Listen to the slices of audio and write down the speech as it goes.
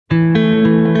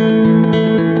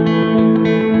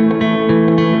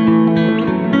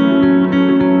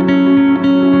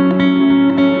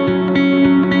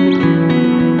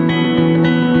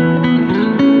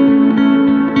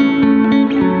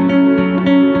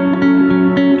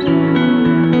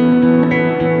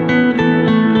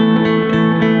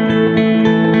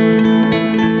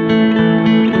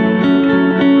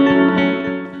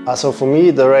so for me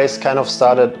the race kind of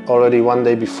started already one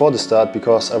day before the start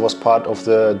because I was part of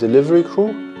the delivery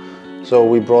crew. So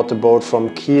we brought the boat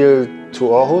from Kiel to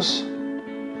Aarhus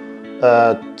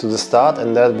to the start,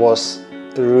 and that was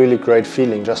a really great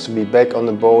feeling just to be back on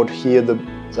the boat, hear the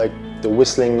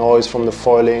whistling noise from the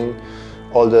foiling,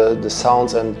 all the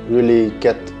sounds, and really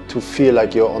get to feel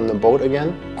like you're on the boat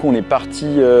again. On est parti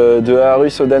de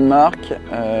Aarhus au Danemark,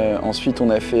 ensuite on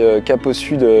a fait cap au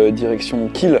sud direction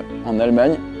Kiel en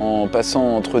Allemagne, en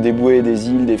passant entre des bouées, des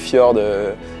îles, des fjords.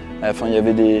 À la fin il y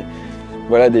avait des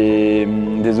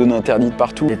zones interdites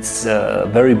partout. It's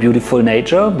very beautiful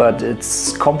nature, but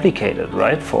it's complicated,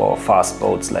 right, for fast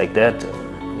boats like that,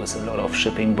 with a lot of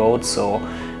shipping boats. So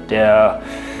there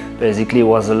basically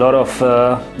was a lot of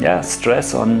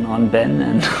stress on Ben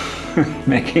and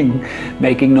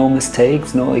making no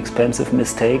mistakes, no expensive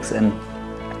mistakes,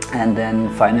 and then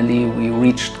finally we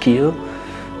reached Kiel.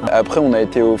 Après on a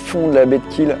été au fond de la baie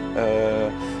de Kiel,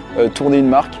 tourner une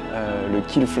marque, le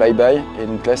Kiel Flyby, et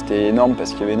donc là c'était énorme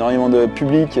parce qu'il y avait énormément de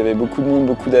public, il y avait beaucoup de monde,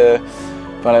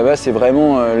 Enfin là-bas c'est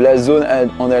vraiment la zone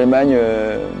en Allemagne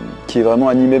qui est vraiment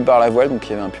animée par la voile, donc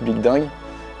il y avait un public dingue.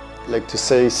 Like to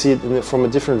see it from a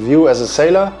different view as a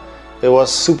sailor, it was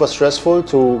super stressful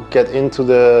to get into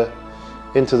the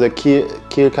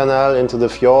Kiel Canal, into the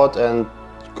fjord and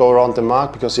go around the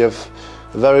mark because you have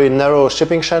a very narrow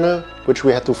shipping channel which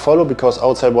we had to follow because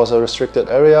outside was a restricted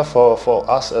area for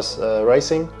us as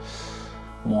racing.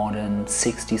 More than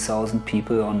 60,000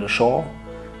 people on the shore,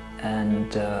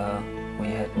 and we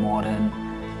had more than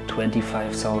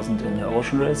 25,000 in the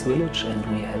ocean race village, and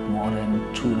we had more than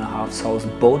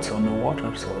 2,500 boats on the water,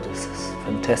 so this is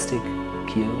fantastic.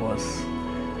 Kiel was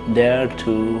there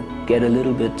to get a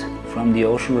little bit from the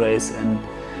ocean race, and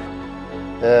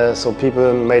so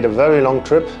people made a very long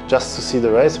trip just to see the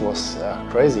race. It was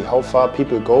crazy how far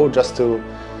people go just to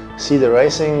see the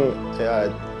racing.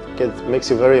 It makes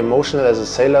you very emotional as a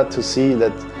sailor to see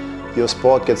that your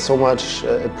sport gets so much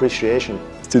appreciation.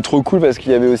 C'était trop cool parce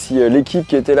qu'il y avait aussi l'équipe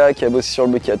qui était là, qui a bossé sur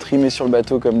le bateau, qui a trimé sur le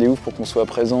bateau comme des oufs pour qu'on soit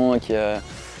présent, qui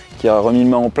a remis le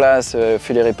mât en place,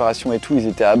 fait les réparations et tout. Ils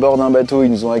étaient à bord d'un bateau,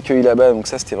 ils nous ont accueillis là-bas, donc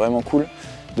ça c'était vraiment cool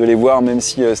de les voir, même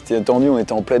si c'était tendu, on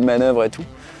était en pleine manœuvre et tout.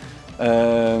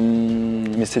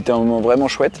 Mais c'était un moment vraiment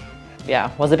chouette. Yeah,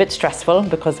 it was a bit stressful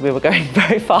because we were going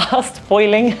very fast,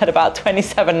 foiling at about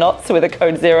 27 knots with a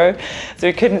code 0, so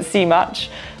we couldn't see much.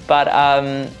 But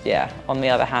yeah, on the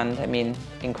other hand, I mean,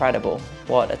 incredible.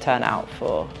 What a turnout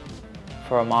for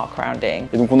a Marc rounding.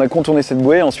 Et donc on a contourné cette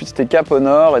bouée, ensuite c'était cap au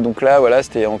nord, et donc là voilà,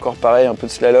 c'était encore pareil, un peu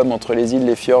de slalom entre les îles,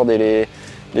 les fjords et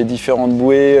les différentes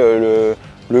bouées,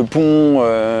 le pont,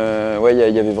 ouais,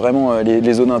 il y avait vraiment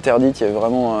les zones interdites, il y avait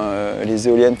vraiment les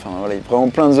éoliennes, enfin voilà, il y avait vraiment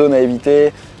plein de zones à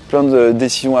éviter, plein de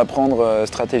décisions à prendre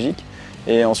stratégiques.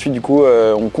 Et ensuite, du coup,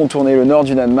 on contournait le nord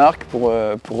du Danemark pour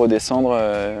redescendre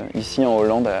ici en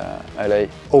Hollande à La Haye.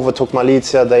 Overtook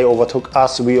Malizia, they overtook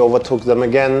us, we overtook them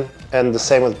again, and the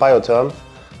same with Biotherm.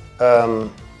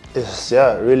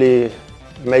 Really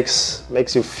makes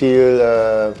you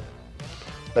feel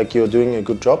like you're doing a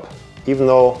good job. Even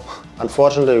though,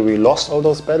 unfortunately, we lost all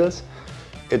those battles,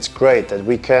 it's great that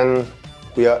we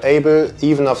are able,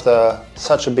 even after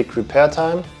such a big repair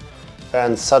time,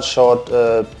 and such short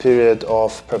period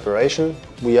of preparation,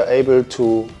 we are able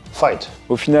to fight.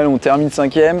 Au final, on termine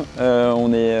 5e.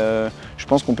 Je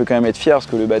pense qu'on peut quand même être fier parce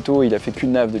que le bateau, il a fait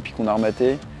qu'une nave depuis qu'on a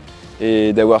rematé.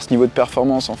 Et d'avoir ce niveau de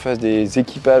performance en face des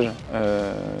équipages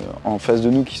en face de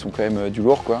nous qui sont quand même du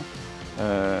lourd, quoi.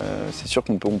 C'est sûr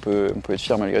qu'on peut être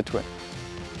fier malgré tout. Ouais.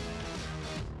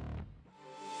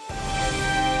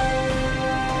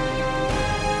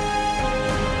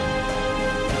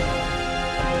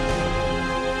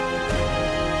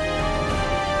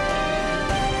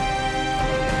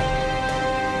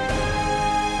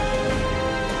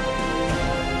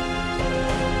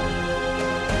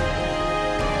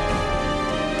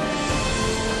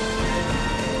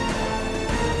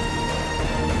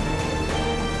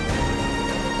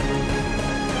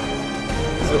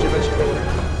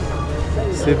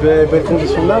 C'est belle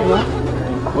condition de nave,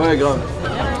 non? Ouais, grave.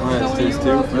 Ouais,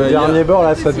 c'était ouf. Le dernier bord,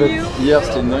 là, ça devait être... Hier,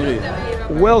 c'était une dinguerie.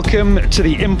 Welcome to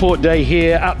the import day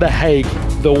here at The Hague.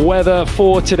 The weather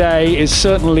for today is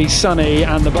certainly sunny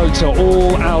and the boats are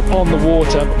all out on the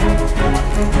water.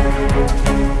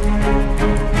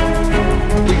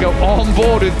 We go on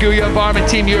board with GUYOT Environment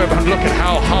Team Europe, and look at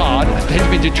how hard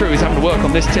Benjamin DUTREUX is having to work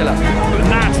on this tiller. But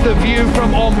that's the view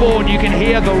from on board. You can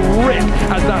hear the rip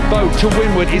as that boat to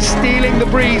windward is stealing the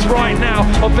breeze right now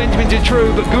of Benjamin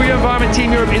DUTREUX, but GUYOT Environment Team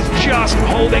Europe is just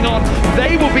holding on.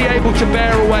 They will be able to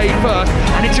bear away first,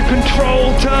 and it's a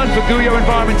controlled turn for GUYOT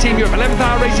Environment Team Europe. 11th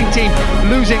Hour Racing Team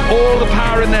losing all the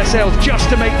power in their sails just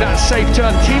to make that safe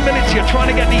turn. Team Militia trying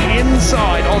to get the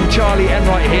inside on Charlie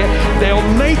Enright here. They'll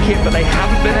make it, but they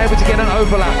haven't been able to get an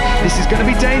overlap. This is going to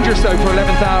be dangerous though for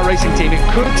 11th Hour Racing Team. It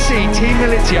could see Team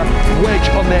Militia wedge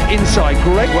on their inside.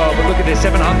 Great well, but look at this,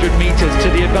 700 metres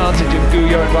to the advantage of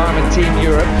GUYOT Environment Team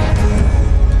Europe.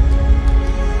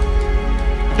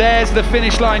 There's the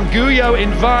finish line. GUYOT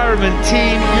Environment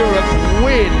Team Europe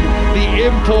win the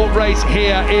import race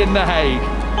here in The Hague.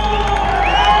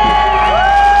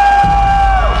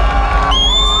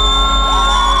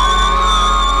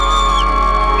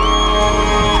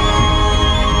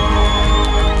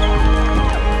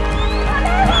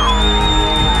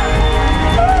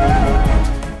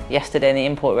 Yesterday in the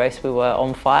import race we were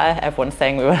on fire. Everyone's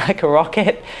saying we were like a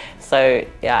rocket. So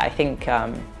yeah, I think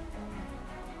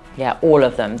yeah, all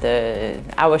of them,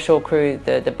 our shore crew,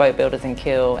 the boat builders in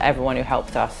Kiel, everyone who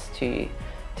helped us to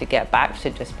get back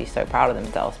should just be so proud of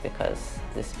themselves because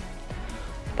this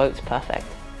boat's perfect.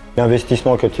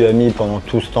 L'investissement que tu as mis pendant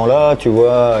tout ce temps-là, tu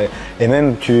vois, et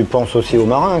même tu penses aussi aux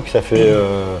marins, que ça fait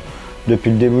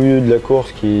depuis le début de la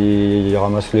course qu'ils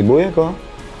ramassent les bouées, quoi.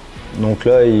 Donc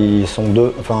là, ils sont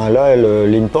deux. Enfin là,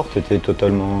 l'import était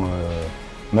totalement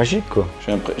magique, quoi.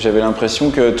 J'avais l'impression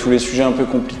que tous les sujets un peu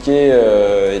compliqués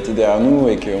étaient derrière nous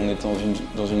et qu'on était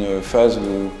dans une phase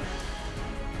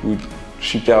où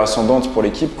super ascendante pour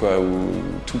l'équipe, quoi, où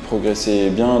tout progressait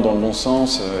bien dans le bon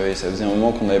sens et ça faisait un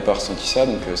moment qu'on n'avait pas ressenti ça,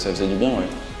 donc ça faisait du bien, ouais.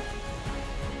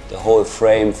 The whole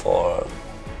frame for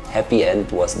happy end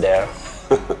was there.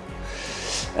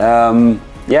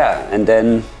 Yeah, and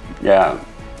then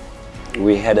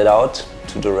we headed out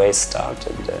to the race start,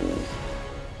 and then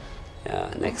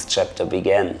next chapter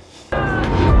began.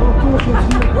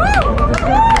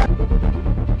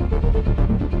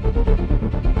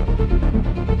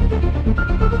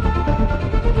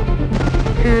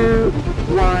 2,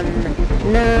 1,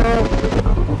 now.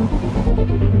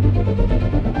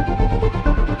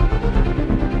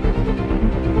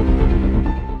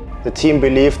 The team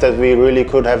believed that we really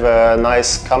could have a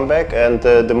nice comeback, and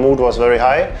the mood was very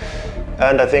high.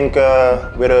 And I think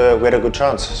we had a good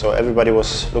chance. So everybody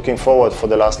was looking forward for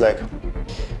the last leg.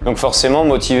 Donc forcément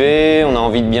motivé, on a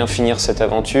envie de bien finir cette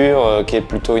aventure, qui est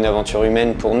plutôt une aventure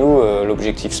humaine pour nous,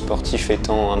 l'objectif sportif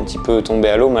étant un petit peu tombé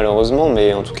à l'eau malheureusement,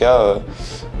 mais en tout cas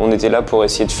on était là pour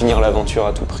essayer de finir l'aventure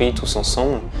à tout prix, tous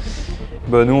ensemble.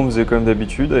 Bah nous on faisait comme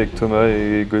d'habitude avec Thomas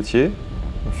et Gauthier,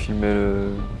 on filmait,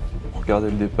 on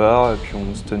regardait le départ et puis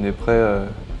on se tenait prêt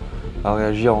à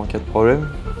réagir en cas de problème.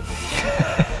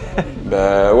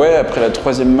 Bah ouais, après la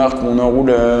troisième marque on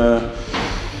enroule.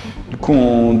 Du coup,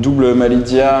 on double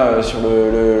Malidia sur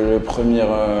le premier,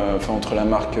 enfin entre la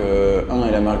marque 1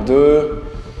 et la marque 2.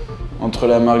 Entre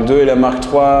la marque 2 et la marque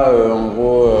 3, en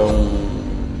gros,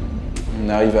 on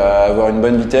arrive à avoir une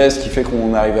bonne vitesse qui fait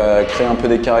qu'on arrive à créer un peu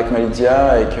d'écart avec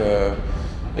Malidia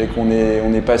et qu'on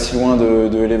n'est pas si loin de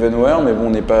LEVESQUE, mais bon,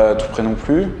 on n'est pas tout près non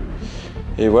plus.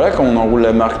 Et voilà, quand on enroule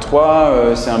la marque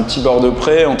 3, c'est un petit bord de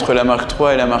près entre la marque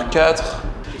 3 et la marque 4.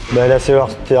 Bah, la Sewer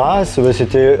Terrasse,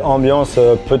 c'était ambiance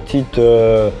petite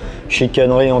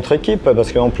chicanerie entre équipes,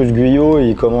 parce qu'en plus GUYOT,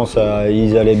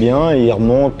 ils allaient bien, ils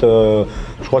remontent,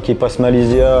 je crois qu'ils passent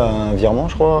Malaysia à un virement,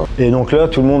 je crois. Et donc là,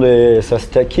 tout le monde ça se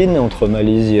taquine entre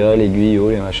Malaysia, les GUYOT,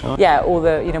 les machins. Yeah, we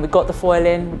got the foil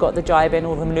in, we got the jibe in,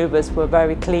 all the maneuvers were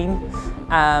very clean.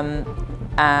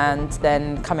 And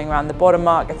then coming around the bottom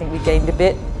mark, I think we gained a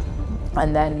bit.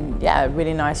 And then, yeah, a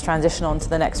really nice transition on to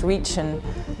the next reach. And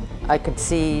I could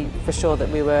see for sure that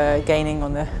we were gaining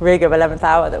on the rig of 11th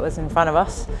hour that was in front of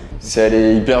us. C'est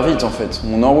allé hyper vite en fait.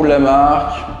 On enroule la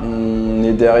marque, on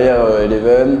est derrière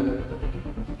Eleven,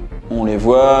 on les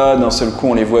voit, d'un seul coup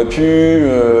on les voit plus.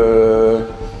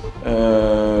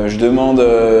 Je demande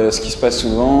ce qui se passe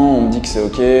souvent, on me dit que c'est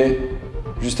ok.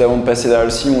 Juste avant de passer derrière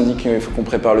le sim, on dit qu'il faut qu'on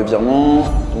prépare le virement.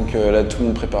 Donc là tout le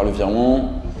monde prépare le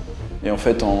virement. Et en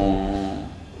fait en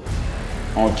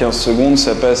 15 secondes,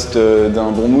 ça passe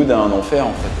d'un bon mood à un enfer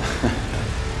en fait.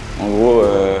 En gros,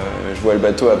 je vois le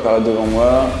bateau apparaître devant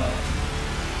moi.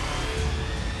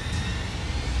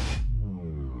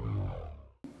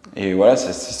 Et voilà,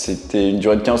 c'était une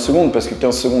durée de 15 secondes, parce que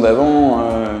 15 secondes avant,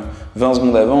 20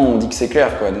 secondes avant, on dit que c'est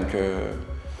clair, quoi. Donc,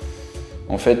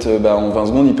 en fait, en 20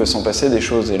 secondes, il peut s'en passer des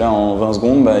choses. Et là, en 20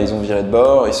 secondes, ils ont viré de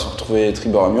bord, ils se sont retrouvés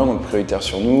tribord à mur, donc prioritaire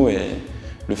sur nous.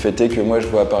 Et Le fait est que moi je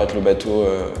vois apparaître le bateau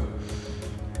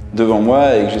devant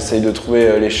moi et que j'essaye de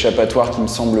trouver l'échappatoire qui me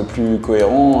semble le plus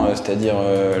cohérent, c'est-à-dire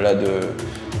là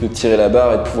de tirer la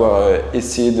barre et de pouvoir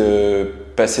essayer de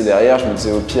passer derrière. Je me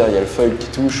disais au pire il y a le foil qui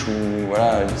touche ou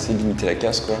voilà, essayer de limiter la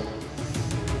casse quoi.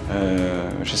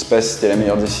 Je sais pas si c'était la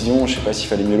meilleure décision, je sais pas s'il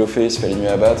fallait mieux l'offer, s'il fallait mieux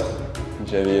abattre.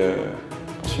 J'avais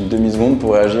une demi-seconde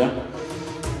pour réagir.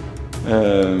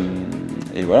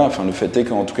 Et voilà, enfin, le fait est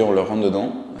qu'en tout cas on leur rentre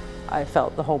dedans. I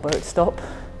felt the whole boat stop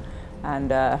and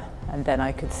then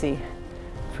I could see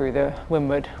through the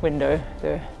windward window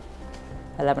the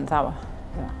 11th hour.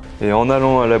 Yeah. Et en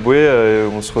allant à la bouée,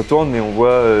 on se retourne et on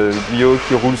voit GUYOT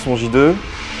qui roule son J2.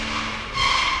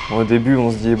 Au début, on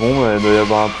se dit bon, il doit y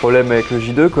avoir un problème avec le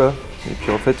J2 quoi. Et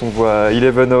puis en fait, on voit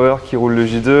 11 Hour qui roule le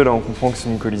J2. Là, on comprend que c'est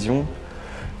une collision.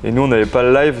 Et nous, on n'avait pas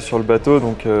le live sur le bateau,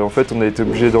 donc en fait, on a été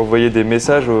obligé d'envoyer des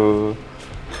messages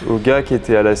aux gars qui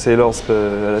étaient à la Sailors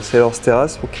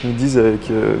Terrace pour qu'ils nous disent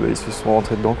qu'ils se sont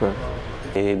rentrés dedans quoi.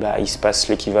 Et bah, il se passe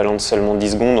l'équivalent de seulement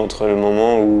 10 secondes entre le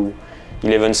moment où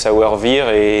 11 Hour vire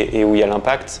et où il y a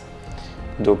l'impact.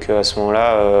 Donc à ce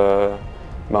moment-là,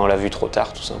 on l'a vu trop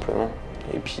tard tout simplement.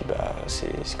 Et puis bah, c'est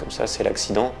comme ça, c'est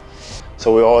l'accident.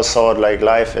 So we all saw it like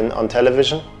live on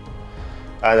television,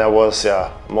 and it was a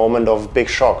moment of big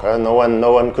shock. No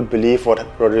one could believe what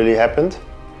really happened.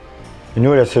 Et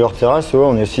nous, à la Sailor Terrace,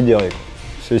 on est sidérés.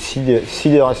 C'est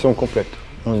sidération complète.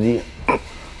 On se dit,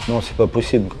 non, c'est pas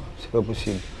possible, quoi. C'est pas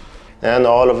possible. And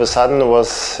all of a sudden it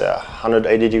was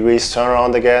 180 degrees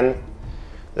turnaround again.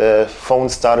 The phone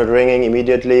started ringing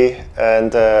immediately,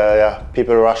 and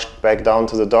people rushed back down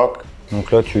to the dock.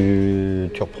 Donc là,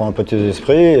 tu reprends un peu tes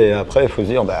esprits et après, il faut se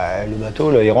dire, bah, le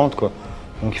bateau, là, il rentre, quoi.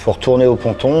 Donc il faut retourner au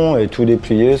ponton et tout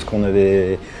déplier, ce qu'on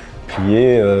avait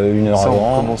plié une heure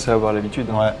avant. On commençait à avoir l'habitude.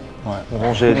 Ouais, ouais. On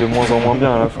rangeait de moins en moins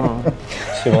bien à la fin. Hein.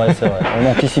 C'est vrai, c'est vrai. On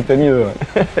anticipait mieux. Ouais.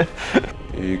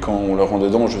 Et quand on leur rentre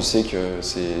dedans, je sais que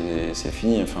c'est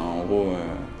fini. Enfin, en gros,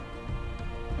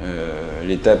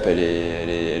 l'étape, elle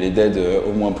est dead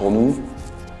au moins pour nous.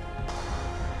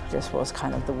 This was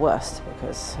kind of the worst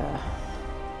because,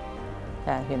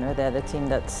 you know, they're the team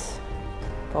that's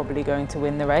probably going to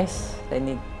win the race. They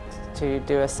need to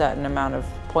do a certain amount of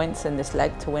points in this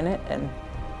leg to win it, and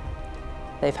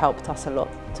they've helped us a lot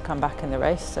to come back in the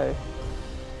race. So,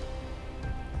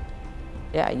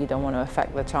 yeah, you don't want to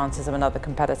affect the chances of another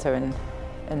competitor in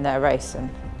their race. And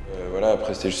voilà,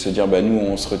 après c'était juste se dire, bah nous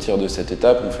on se retire de cette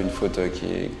étape, on fait une faute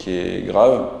qui est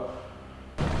grave.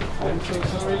 I'm so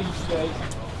sorry, guys.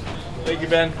 Thank you,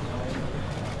 Ben.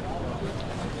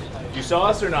 You saw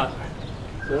us or not?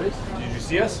 Sorry? Did you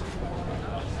see us?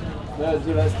 No,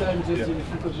 the last time just in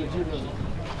front of the gym.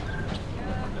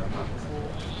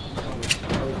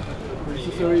 I'm so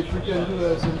sorry if we can do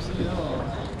something now.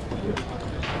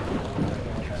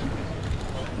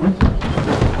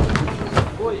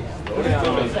 Slow down.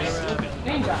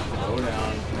 Slow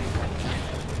down.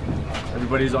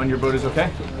 Everybody's on your boat is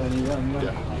okay?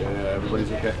 Yeah,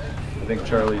 everybody's okay. I think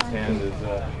Charlie's hand is...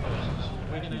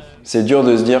 C'est dur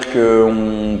de se dire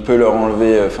qu'on peut leur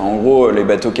enlever, enfin en gros les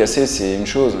bateaux cassés c'est une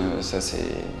chose, ça c'est...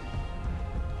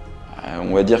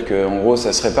 On va dire qu'en gros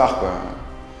ça se répare quoi.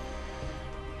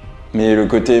 Mais le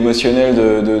côté émotionnel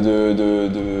de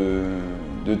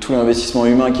tout l'investissement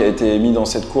humain qui a été mis dans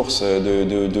cette course,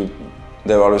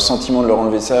 d'avoir le sentiment de leur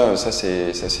enlever ça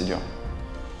c'est dur.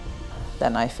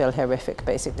 Then I feel horrific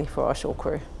basically for our shore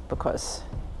crew because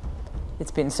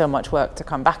it's been so much work to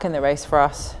come back in the race for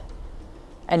us.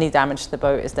 Any damage to the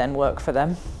boat is then work for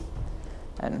them.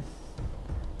 And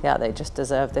yeah, they just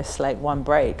deserve this like one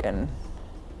break and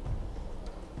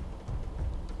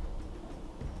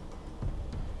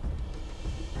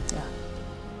yeah.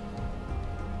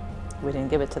 We didn't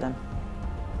give it to them.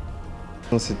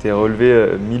 On s'était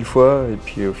relevé 1000 fois et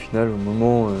puis au final au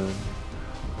moment où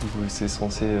c'est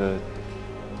censé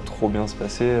trop bien se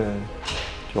passer,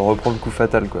 tu reprends le coup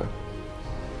fatal quoi.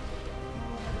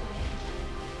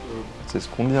 C'est ce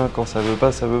qu'on dit, hein, quand ça veut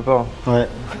pas, ça veut pas. Ouais,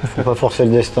 faut pas forcer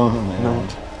le destin. Mais non.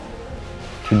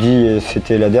 Tu dis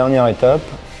c'était la dernière étape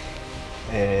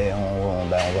et on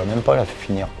va même pas la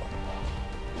finir.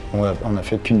 Quoi. On a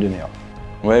fait qu'une demi-heure.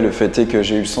 Ouais, le fait est que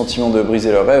j'ai eu le sentiment de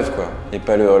briser leur rêve, quoi. Et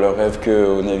pas leur rêve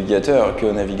qu'aux navigateurs,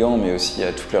 qu'aux navigants, mais aussi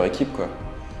à toute leur équipe, quoi.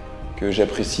 Que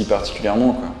j'apprécie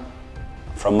particulièrement, quoi.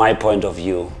 From my point of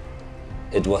view,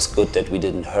 it was good that we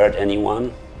didn't hurt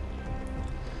anyone,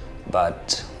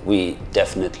 but we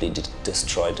definitely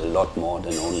destroyed a lot more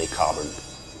than only carbon.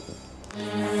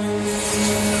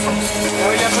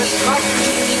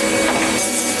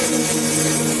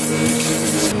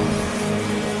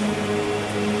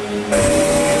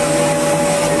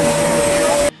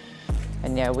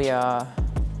 And yeah, we are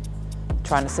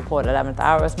trying to support 11th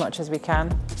hour as much as we can.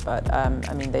 But I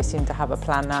mean, they seem to have a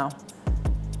plan now.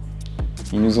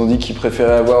 Ils nous ont dit qu'ils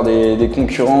préféraient avoir des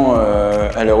concurrents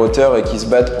à leur hauteur et qui se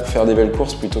battent pour faire des belles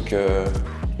courses plutôt que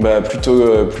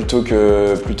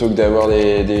d'avoir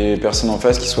des personnes en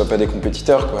face qui soient pas des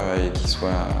compétiteurs, quoi, et qui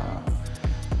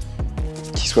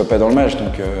soient pas dans le match.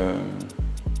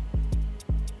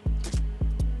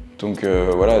 Donc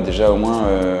voilà, déjà au moins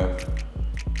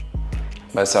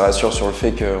ça rassure sur le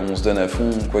fait qu'on se donne à fond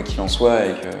quoi qu'il en soit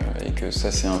et que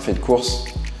ça c'est un fait de course.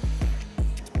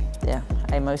 Yeah,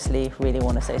 I mostly really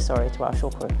want to say sorry to our shore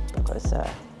crew because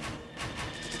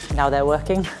now they're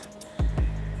working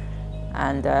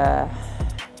and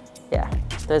yeah,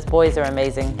 those boys are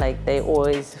amazing. Like they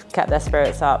always kept their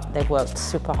spirits up. They've worked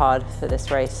super hard for this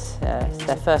race. It's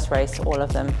their first race, all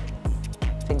of them.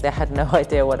 I think they had no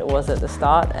idea what it was at the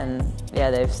start, and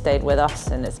yeah, they've stayed with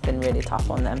us, and it's been really tough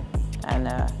on them. And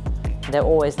they're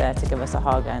always there to give us a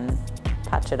hug and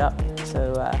patch it up.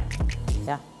 So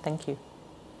yeah, thank you.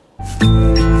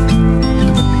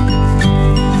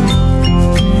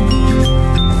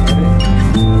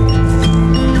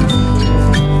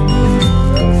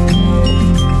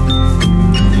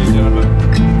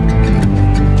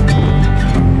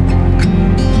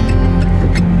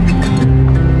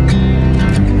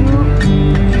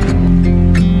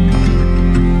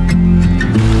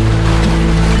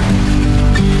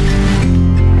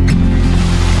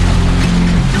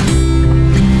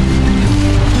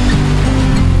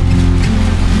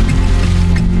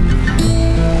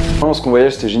 Ce qu'on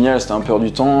voyage, c'était génial, c'était un peu hors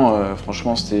du temps.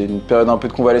 Franchement, c'était une période un peu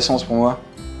de convalescence pour moi.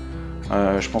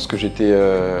 Je pense que j'étais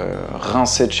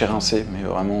rincé de chez rincé, mais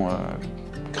vraiment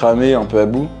cramé, un peu à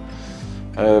bout.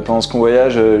 Pendant ce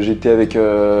convoyage, j'étais avec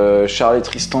Charles et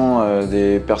Tristan,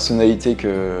 des personnalités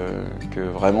que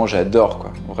vraiment j'adore,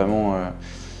 quoi. Vraiment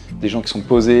des gens qui sont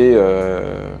posés,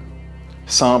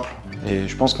 simples. Et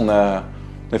je pense qu'on a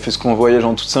fait ce convoyage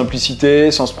en toute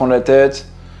simplicité, sans se prendre la tête.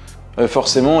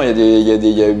 Forcément, il y a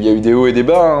eu des hauts et des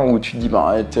bas, hein, où tu te dis, tu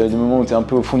as des moments où tu es un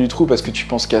peu au fond du trou parce que tu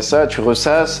penses qu'à ça, tu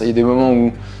ressasses. Il y a des moments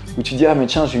où tu te dis, ah mais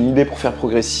tiens, j'ai une idée pour faire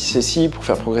progresser ceci, pour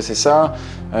faire progresser ça.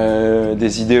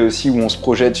 Des idées aussi où on se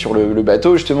projette sur le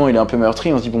bateau, justement, il est un peu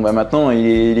meurtri. On se dit, bon bah maintenant,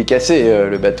 il est cassé,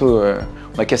 le bateau,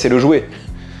 on a cassé le jouet.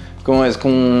 Comment est-ce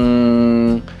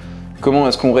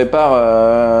qu'on répare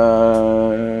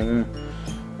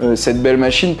cette belle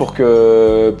machine pour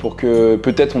que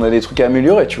peut-être on a des trucs à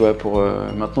améliorer, tu vois, pour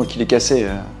maintenant qu'il est cassé.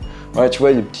 Ouais, tu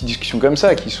vois, il y a des petites discussions comme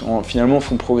ça qui finalement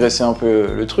font progresser un peu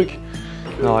le truc.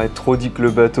 On aurait trop dit que le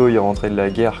bateau il rentrait de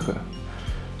la guerre, quoi.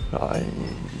 Alors,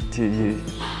 il était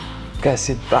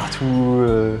cassé de partout.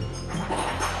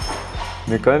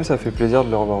 Mais quand même, ça fait plaisir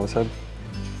de le revoir au sable.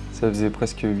 Ça faisait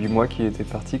presque 8 mois qu'il était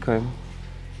parti quand même.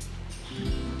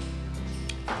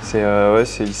 C'est ouais,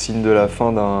 c'est le signe de la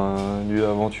fin d'une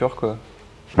aventure, quoi.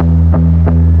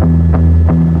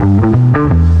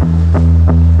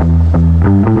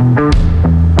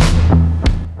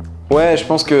 Ouais, je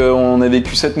pense qu'on a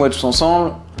vécu 7 mois tous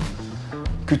ensemble,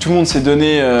 que tout le monde s'est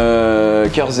donné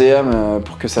cœurs et âme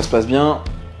pour que ça se passe bien.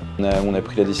 On a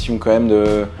pris la décision quand même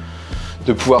de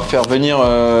pouvoir faire venir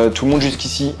tout le monde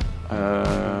jusqu'ici. Je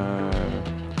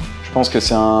pense que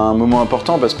c'est un moment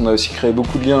important parce qu'on a aussi créé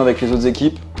beaucoup de liens avec les autres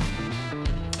équipes.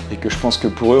 Et que je pense que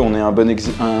pour eux, on est un bon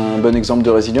exemple de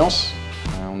résilience.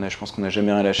 Je pense qu'on n'a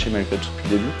jamais rien lâché malgré tout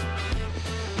depuis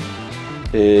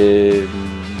le début.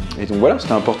 Et donc voilà,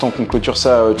 c'était important qu'on clôture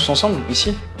ça tous ensemble,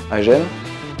 ici, à Gênes.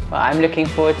 Well, I'm looking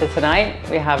forward to tonight.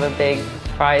 We have a big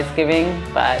prize giving,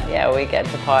 but yeah, we get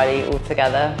to party all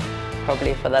together,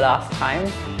 probably for the last time.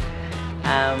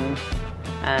 And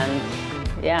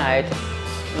yeah, I just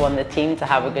want the team to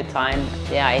have a good time.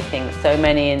 Yeah, I think so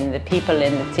many the people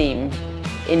in the team,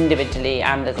 individually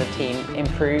and as a team,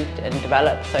 improved and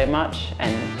developed so much,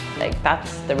 and like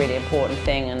that's the really important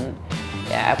thing, and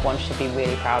yeah, everyone should be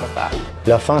really proud of that.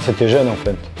 La fin, c'était Gênes en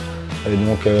fait, et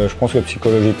donc je pense que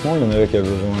psychologiquement, il y en avait qui avaient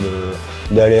besoin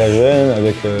d'aller à Gênes,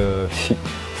 avec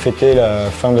fêter la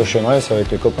fin de l'Ocean Race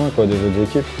avec les copains, quoi, des autres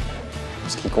équipes.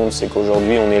 Ce qui compte, c'est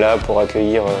qu'aujourd'hui, on est là pour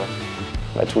accueillir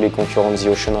tous les concurrents de The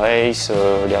Ocean Race,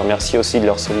 les remercier aussi de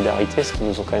leur solidarité, ce qui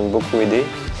nous ont quand même beaucoup aidés.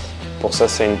 Pour ça,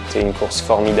 c'était une course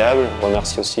formidable. On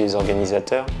remercie aussi les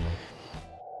organisateurs.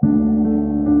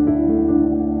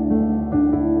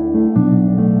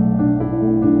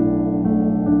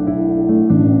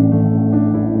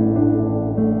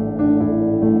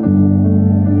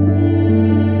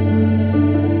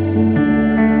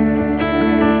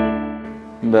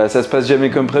 Ça se passe jamais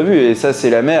comme prévu, et ça c'est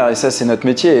la mer, et ça c'est notre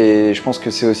métier, et je pense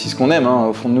que c'est aussi ce qu'on aime, hein,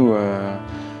 au fond de nous.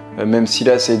 Même si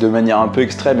là c'est de manière un peu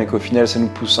extrême et qu'au final ça nous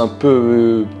pousse un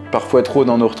peu, parfois trop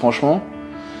dans nos retranchements.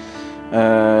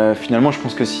 Finalement, je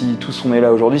pense que si tous on est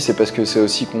là aujourd'hui, c'est parce que c'est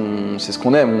aussi c'est ce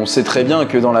qu'on aime. On sait très bien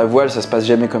que dans la voile, ça se passe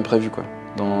jamais comme prévu, quoi.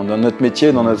 Dans notre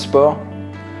métier, dans notre sport,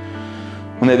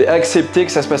 on avait accepté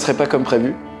que ça se passerait pas comme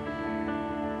prévu.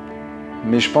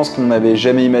 Mais je pense qu'on n'avait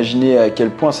jamais imaginé à quel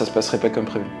point ça se passerait pas comme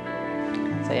prévu.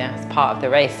 So yeah, it's part of the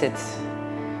race. It's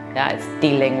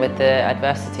dealing with the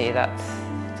adversity. That's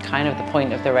kind of the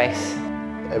point of the race.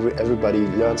 Everybody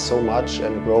learns so much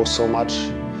and grows so much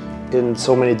in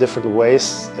so many different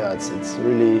ways. Yeah, it's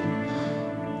really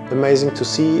amazing to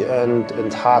see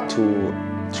and hard to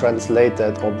translate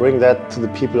that or bring that to the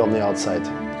people on the outside,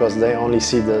 because they only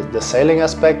see the sailing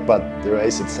aspect, but the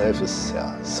race itself is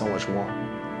so much more.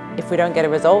 If we don't get a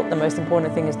result, the most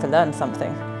important thing is to learn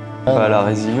something. Bah, la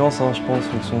résilience, hein, je pense,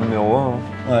 leçon numéro 1. Hein.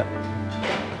 Ouais.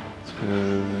 Parce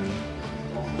que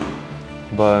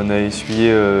bah, on a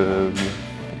essuyé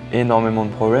énormément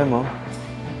de problèmes. Hein.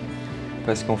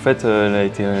 Parce qu'en fait,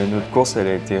 notre course, elle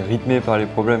a été rythmée par les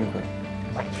problèmes, quoi.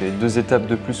 On a fait 2 étapes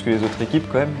de plus que les autres équipes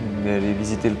quand même. On est allé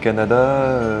visiter le Canada.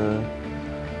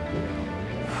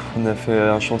 On a fait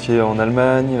un chantier en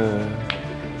Allemagne.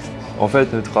 En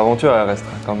fait, notre aventure, elle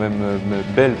restera quand même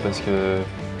belle parce que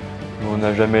on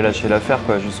n'a jamais lâché l'affaire,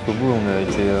 quoi. Jusqu'au bout,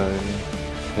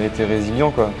 on a été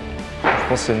résilients, quoi. Je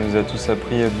pense que ça nous a tous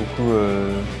appris beaucoup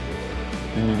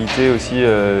d'humilité aussi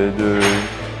de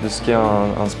ce qu'est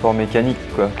un sport mécanique,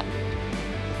 quoi.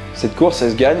 Cette course,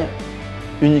 elle se gagne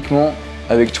uniquement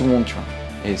avec tout le monde, tu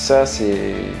vois. Et ça,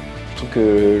 je trouve que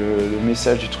le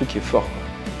message du truc est fort, quoi.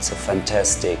 It's a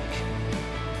fantastic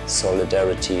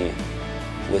solidarity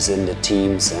within the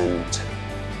teams, and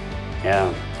yeah,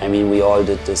 I mean, we all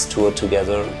did this tour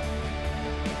together,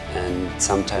 and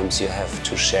sometimes you have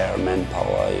to share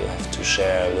manpower, you have to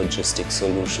share logistic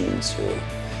solutions,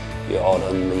 you're out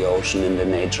on the ocean in the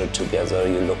nature together,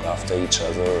 you look after each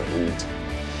other, and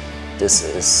this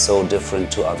is so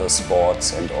different to other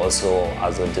sports and also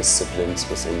other disciplines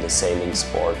within the sailing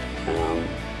sport.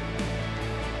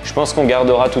 Je pense qu'on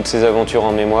gardera toutes ces aventures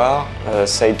en mémoire.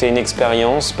 Ça a été une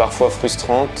expérience parfois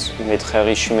frustrante, mais très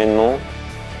riche humainement.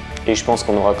 Et je pense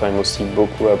qu'on aura quand même aussi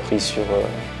beaucoup appris sur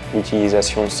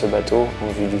l'utilisation de ce bateau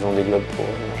en vue du Vendée Globe pour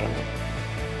Benjamin.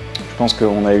 Je pense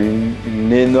qu'on a eu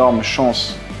une énorme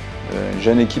chance, une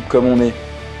jeune équipe comme on est,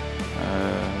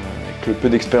 avec le peu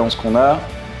d'expérience qu'on a,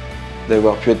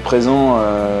 d'avoir pu être présent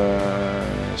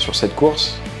sur cette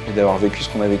course et d'avoir vécu ce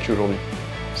qu'on a vécu aujourd'hui.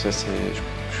 Ça,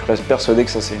 je reste persuadé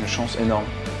que ça, c'est une chance énorme.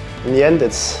 In the end,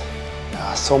 it's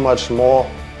so much more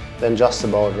than just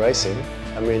about racing.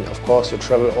 I mean, of course, you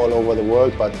travel all over the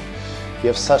world, but you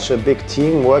have such a big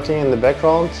team working in the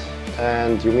background,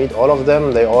 and you meet all of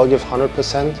them. They all give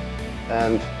 100%,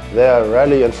 and they are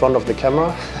rarely in front of the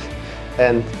camera,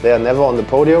 and they are never on the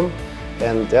podium.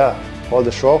 And yeah, all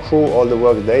the shore crew, all the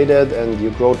work they did, and you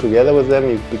grow together with them,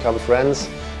 you become friends,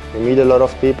 you meet a lot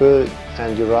of people,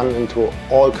 and you run into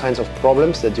all kinds of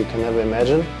problems that you can never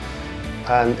imagine.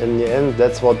 And in the end,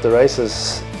 that's what the race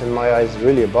is, in my eyes,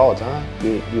 really about. Huh?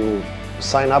 You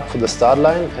sign up for the start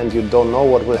line and you don't know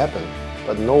what will happen,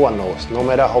 but no one knows, no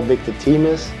matter how big the team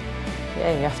is.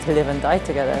 Yeah, you have to live and die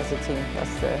together as a team.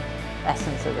 That's the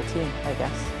essence of the team, I guess.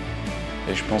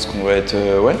 Et je pense qu'on va être,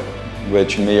 on va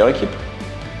être une meilleure équipe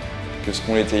que ce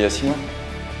qu'on était il y a 6 mois.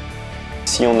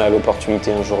 Si on a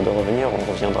l'opportunité un jour de revenir,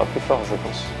 on reviendra plus fort, je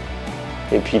pense.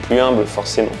 Et puis plus humble,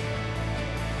 forcément.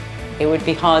 It would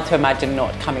be hard to imagine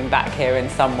not coming back here in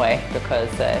some way, because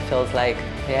it feels like,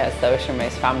 yeah, it's the Ocean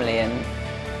Race family, and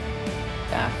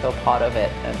yeah, I feel part of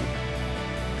it, and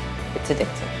it's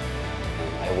addictive.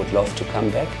 I would love to come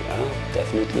back, yeah,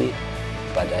 definitely,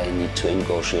 but I need to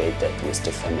negotiate that with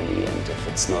the family, and if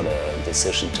it's not a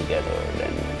decision together,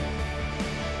 then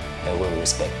I will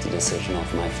respect the decision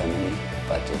of my family,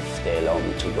 but if they allow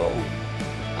me to go,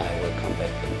 I will come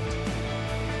back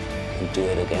and do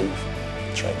it again,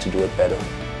 try to do it better.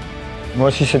 Moi,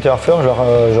 si c'était à refaire,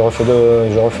 je refais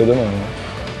demain.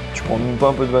 Tu prends même pas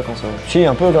un peu de vacances avant? Si,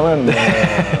 un peu quand même.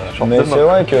 Mais c'est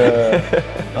vrai que...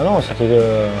 Ah non,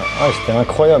 c'était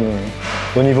incroyable.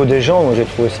 Au niveau des gens, j'ai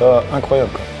trouvé ça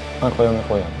incroyable, quoi. Incroyable.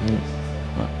 Ouais.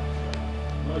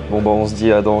 Bon bah on se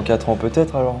dit à dans 4 ans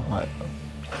peut-être alors.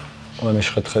 Ouais, mais je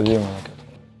serai très vieux.